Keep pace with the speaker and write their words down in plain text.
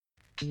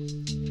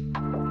Welcome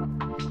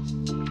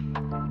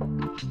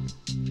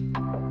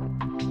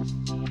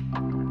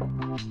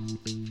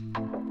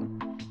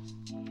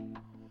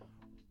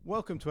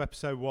to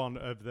episode 1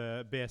 of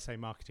the BSA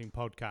Marketing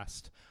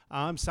Podcast.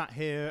 I'm sat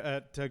here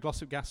at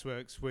Glossop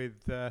Gasworks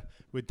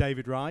with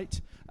David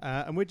Wright,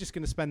 and we're just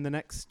going to spend the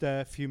next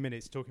few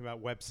minutes talking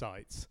about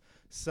websites.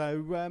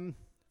 So,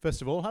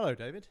 first of all, hello,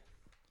 David.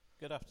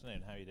 Good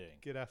afternoon. How are you doing?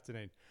 Good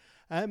afternoon.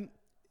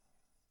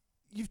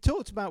 You've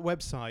talked about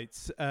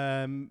websites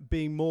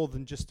being more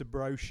than just a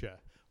brochure.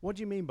 What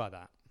do you mean by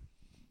that?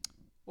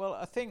 Well,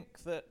 I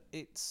think that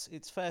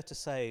it's fair to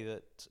say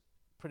that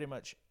pretty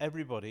much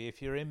everybody,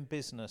 if you're in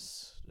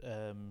business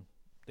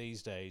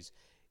these days,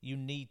 you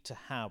need to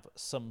have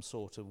some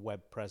sort of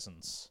web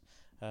presence,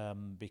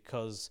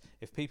 because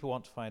if people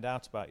want to find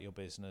out about your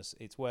business,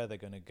 it's where they're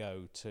going to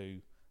go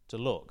to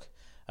look.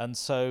 And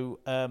so,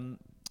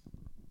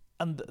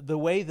 and the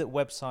way that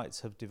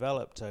websites have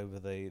developed over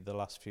the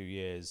last few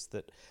years,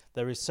 that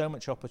there is so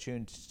much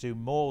opportunity to do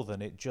more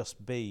than it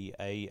just be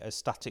a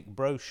static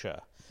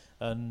brochure.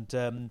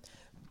 And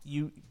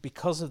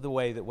because of the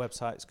way that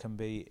websites can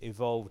be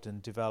evolved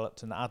and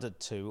developed and added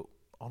to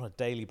on a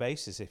daily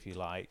basis, if you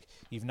like,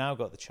 you've now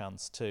got the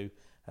chance to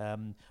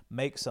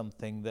make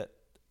something that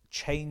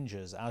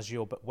changes as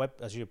your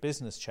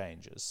business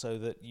changes, so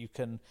that you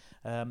can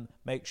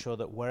make sure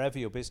that wherever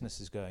your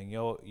business is going,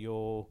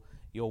 your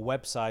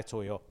website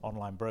or your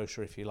online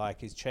brochure, if you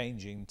like, is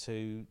changing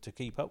to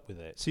keep up with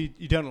it. So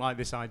you don't like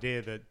this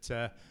idea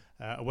that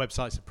a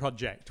website's a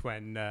project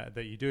when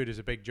that you do it as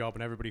a big job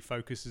and everybody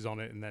focuses on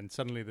it, and then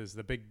suddenly there's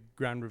the big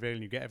grand reveal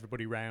and you get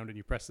everybody round and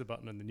you press the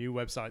button and the new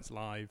website's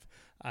live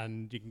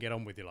and you can get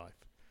on with your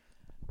life.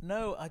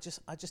 No, I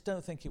just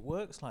don't think it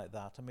works like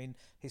that. I mean,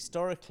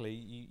 historically,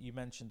 you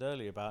mentioned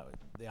earlier about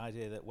the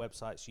idea that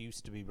websites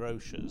used to be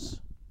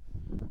brochures.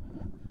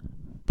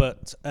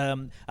 But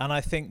and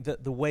I think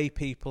that the way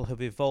people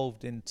have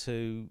evolved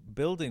into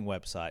building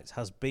websites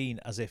has been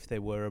as if they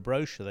were a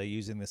brochure. They're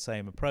using the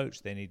same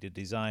approach. They need a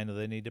designer,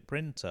 they need a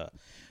printer,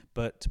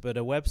 but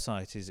a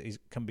website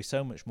can be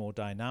so much more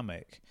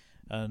dynamic,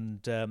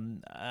 and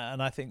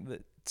I think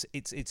that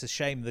it's a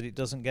shame that it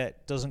doesn't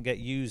get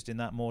used in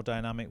that more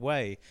dynamic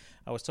way.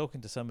 I was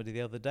talking to somebody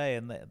the other day,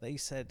 and they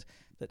said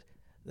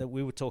that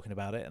we were talking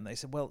about it, and they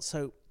said, well,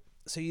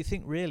 so you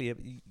think really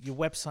your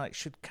website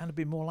should kind of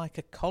be more like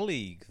a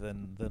colleague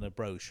than a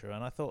brochure?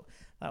 And I thought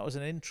that was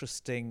an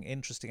interesting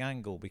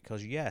angle,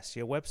 because yes,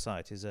 your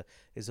website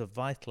is a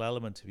vital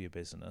element of your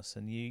business,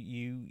 and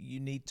you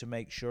need to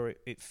make sure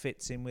it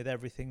fits in with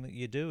everything that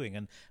you're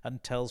doing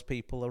and tells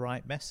people the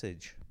right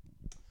message.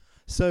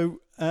 So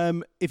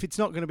if it's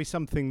not going to be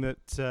something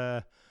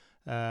that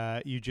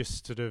you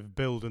just sort of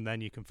build and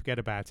then you can forget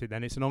about it,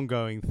 then it's an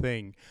ongoing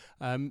thing.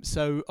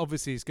 So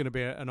obviously it's going to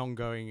be an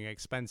ongoing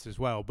expense as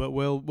well, but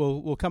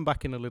we'll come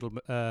back in a little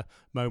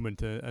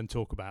moment and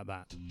talk about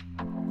that.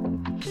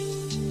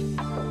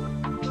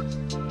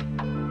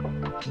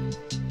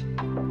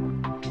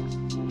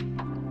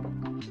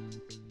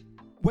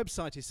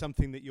 Website is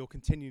something that you're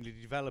continually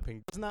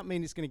developing. Doesn't that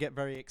mean it's going to get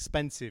very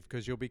expensive,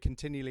 because you'll be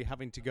continually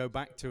having to go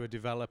back to a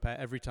developer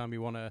every time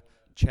you want to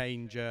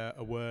change a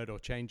word or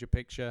change a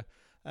picture?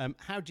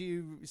 How do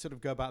you sort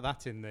of go about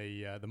that in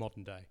the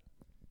modern day?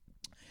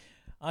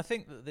 I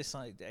think that this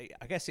idea,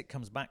 I guess it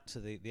comes back to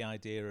the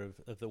idea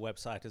of the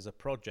website as a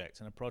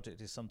project, and a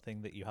project is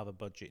something that you have a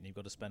budget and you've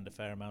got to spend a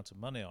fair amount of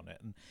money on it.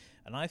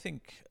 And I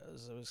think,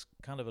 as I was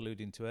kind of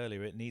alluding to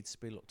earlier, it needs to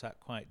be looked at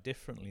quite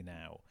differently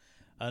now.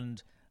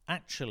 And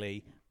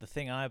actually, the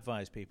thing I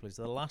advise people is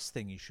the last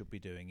thing you should be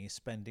doing is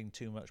spending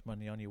too much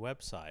money on your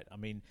website. I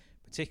mean,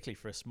 particularly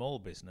for a small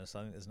business,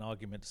 I think there's an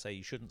argument to say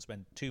you shouldn't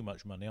spend too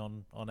much money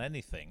on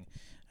anything,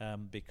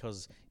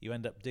 because you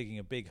end up digging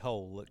a big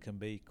hole that can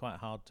be quite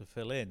hard to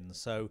fill in.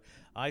 So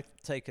I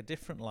take a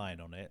different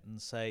line on it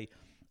and say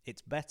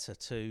it's better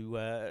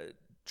to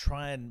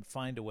try and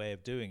find a way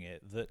of doing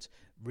it that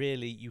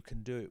really you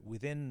can do it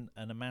within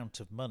an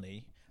amount of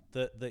money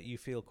that you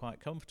feel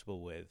quite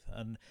comfortable with,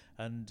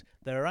 and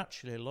there are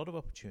actually a lot of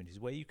opportunities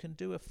where you can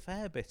do a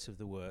fair bit of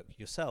the work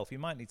yourself. You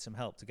might need some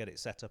help to get it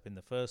set up in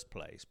the first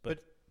place, but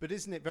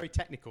isn't it very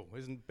technical?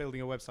 Isn't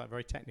building a website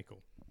very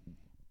technical?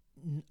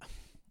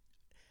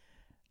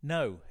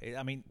 No,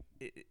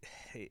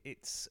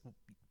 it's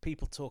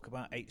people talk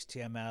about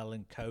HTML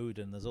and code,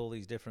 and there's all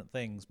these different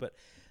things, but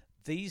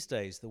these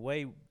days, the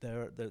way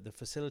the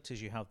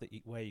facilities you have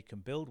where you can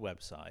build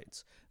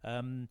websites,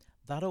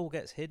 that all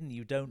gets hidden.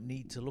 You don't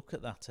need to look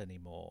at that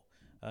anymore.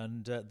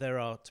 And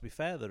to be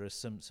fair, there are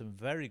some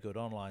very good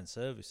online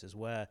services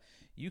where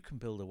you can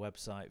build a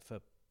website for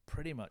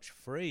pretty much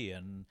free,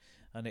 and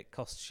it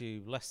costs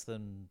you less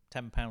than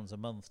 £10 a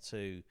month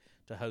to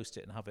host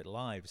it and have it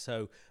live.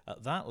 So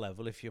at that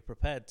level, if you're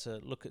prepared to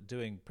look at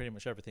doing pretty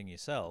much everything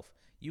yourself,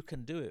 you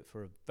can do it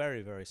for a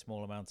very, very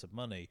small amount of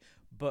money.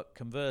 But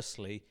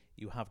conversely,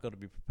 you have got to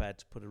be prepared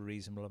to put a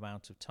reasonable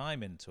amount of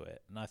time into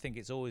it. And I think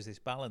it's always this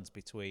balance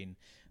between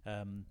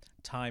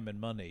time and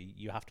money.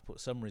 You have to put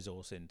some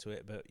resource into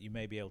it, but you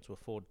may be able to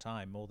afford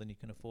time more than you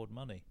can afford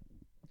money.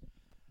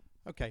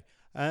 Okay.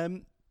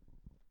 At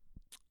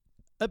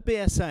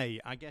BSA,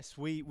 I guess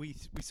we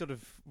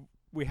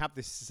have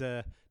this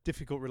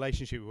difficult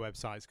relationship with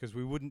websites because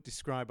we wouldn't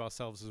describe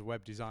ourselves as a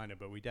web designer,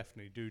 but we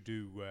definitely do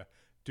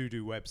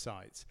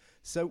websites.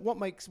 So what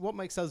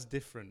makes us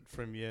different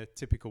from your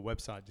typical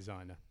website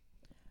designer?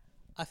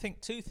 I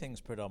think two things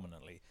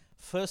predominantly.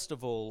 First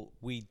of all,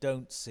 we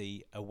don't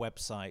see a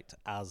website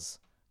as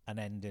an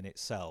end in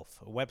itself.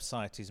 A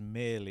website is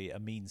merely a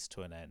means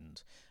to an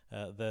end.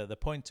 The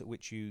point at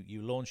which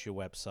you launch your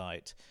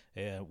website,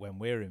 when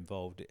we're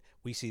involved,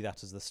 we see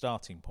that as the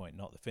starting point,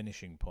 not the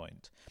finishing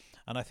point.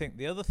 And I think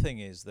the other thing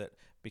is that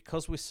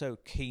because we're so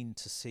keen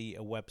to see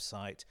a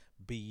website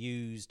be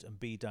used and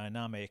be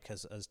dynamic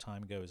as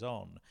time goes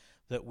on,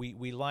 that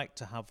we like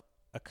to have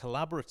a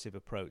collaborative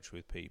approach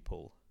with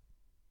people.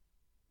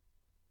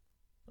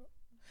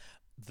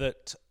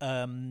 That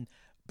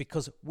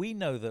because we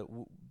know that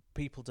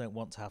people don't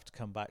want to have to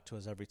come back to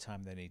us every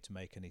time they need to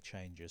make any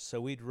changes.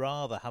 So we'd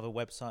rather have a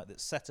website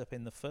that's set up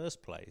in the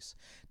first place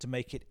to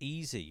make it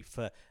easy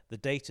for the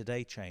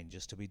day-to-day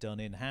changes to be done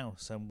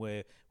in-house. And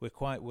we're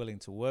quite willing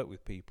to work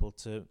with people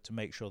to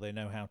make sure they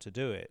know how to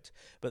do it.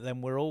 But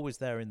then we're always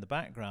there in the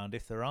background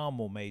if there are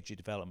more major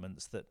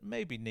developments that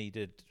may be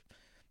needed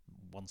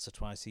once or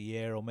twice a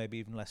year, or maybe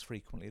even less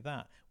frequently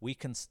we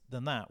can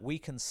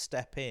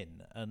step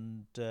in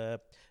and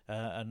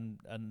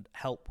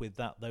help with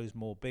those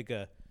more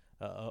bigger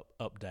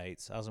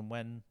updates as and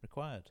when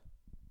required.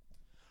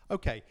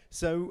 Okay,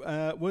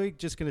 so we're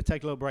just going to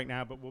take a little break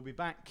now, but we'll be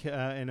back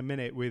in a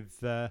minute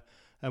with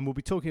and we'll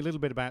be talking a little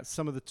bit about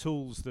some of the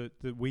tools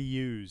that we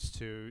use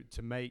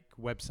to make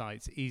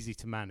websites easy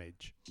to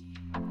manage.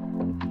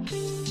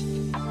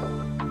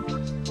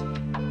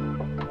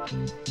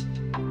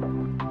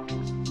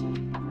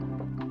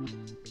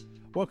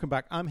 Welcome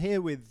back. I'm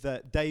here with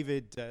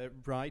David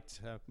Wright,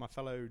 my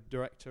fellow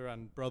director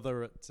and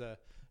brother at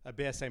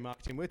BSA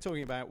Marketing. We're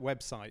talking about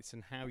websites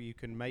and how you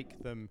can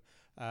make them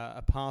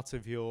a part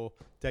of your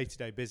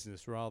day-to-day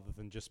business rather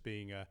than just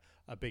being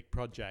a big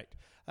project.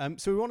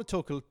 So we want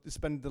to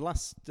spend the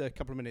last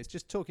couple of minutes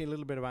just talking a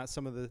little bit about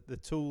some of the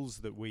tools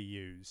that we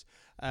use.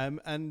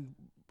 And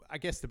I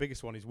guess the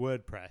biggest one is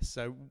WordPress.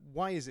 So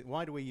why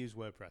do we use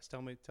WordPress?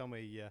 Tell me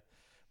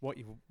what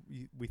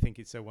we think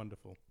is so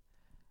wonderful.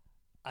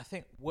 I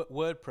think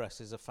WordPress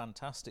is a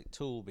fantastic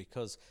tool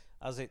because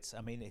it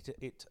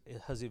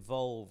has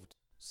evolved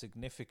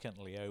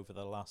significantly over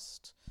the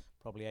last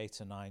probably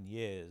 8 or 9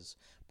 years.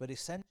 But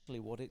essentially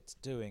what it's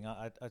doing,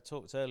 I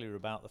talked earlier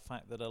about the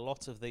fact that a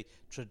lot of the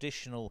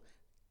traditional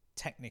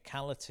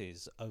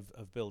technicalities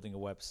of building a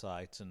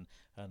website and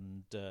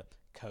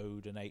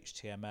code and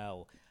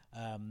HTML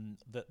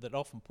that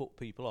often put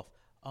people off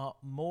are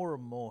more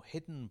and more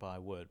hidden by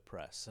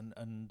WordPress,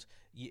 and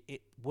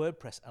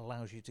WordPress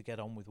allows you to get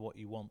on with what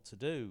you want to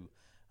do.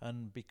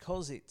 And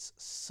because it's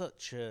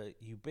such a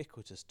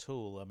ubiquitous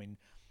tool, I mean,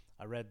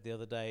 I read the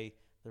other day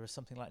there are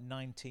something like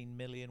 19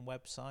 million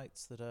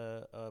websites that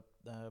are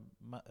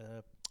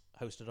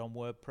hosted on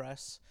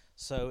WordPress.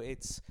 So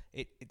it's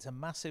a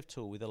massive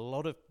tool with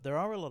there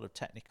are a lot of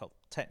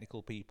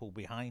technical people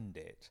behind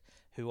it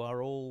who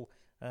are all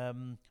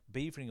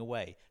beavering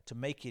away to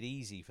make it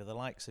easy for the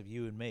likes of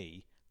you and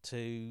me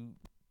to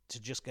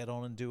just get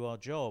on and do our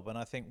job. And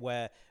I think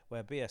where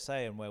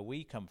BSA and where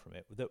we come from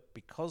it, that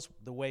because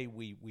the way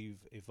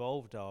we've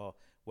evolved our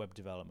web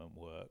development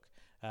work,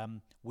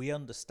 we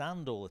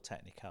understand all the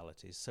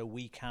technicalities, so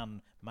we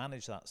can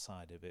manage that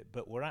side of it.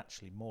 But we're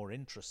actually more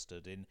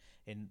interested in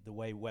the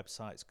way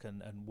websites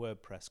and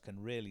WordPress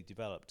can really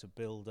develop to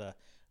build a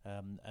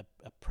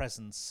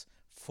presence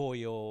for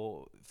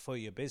your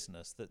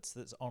business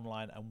that's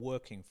online and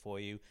working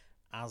for you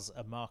as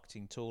a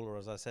marketing tool, or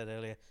as I said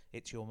earlier,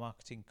 it's your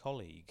marketing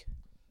colleague.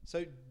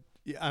 So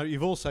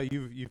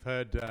you've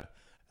heard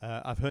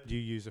I've heard you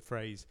use a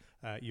phrase,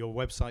 your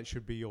website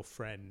should be your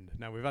friend.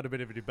 Now, we've had a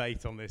bit of a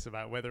debate on this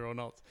about whether or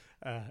not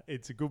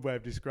it's a good way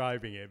of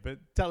describing it, but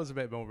tell us a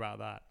bit more about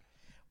that.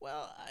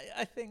 Well,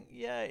 I think,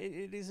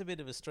 it is a bit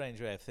of a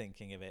strange way of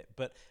thinking of it,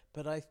 but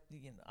I've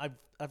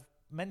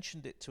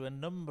mentioned it to a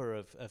number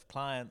of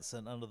clients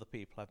and other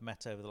people I've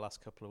met over the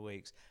last couple of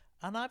weeks,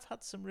 and I've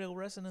had some real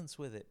resonance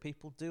with it.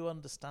 People do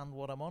understand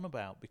what I'm on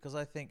about, because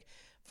I think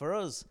for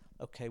us,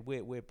 okay,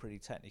 we're pretty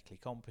technically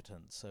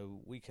competent,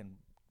 so we can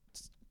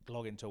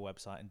log into a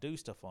website and do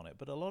stuff on it.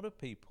 But a lot of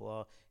people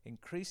are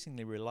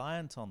increasingly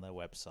reliant on their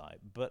website,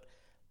 but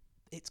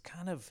it's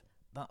kind of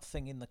that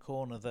thing in the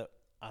corner that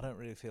I don't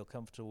really feel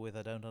comfortable with,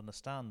 I don't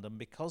understand. And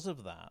because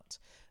of that,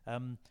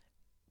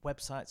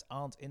 websites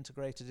aren't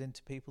integrated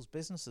into people's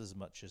businesses as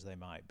much as they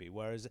might be.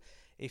 Whereas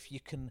if you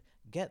can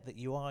get that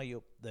you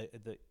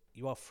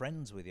are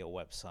friends with your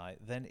website,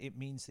 then it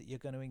means that you're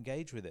going to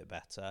engage with it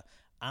better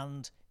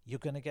and you're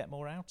going to get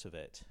more out of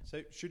it.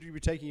 So should you be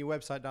taking your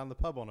website down the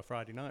pub on a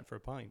Friday night for a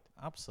pint?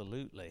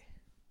 Absolutely.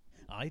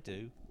 I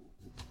do.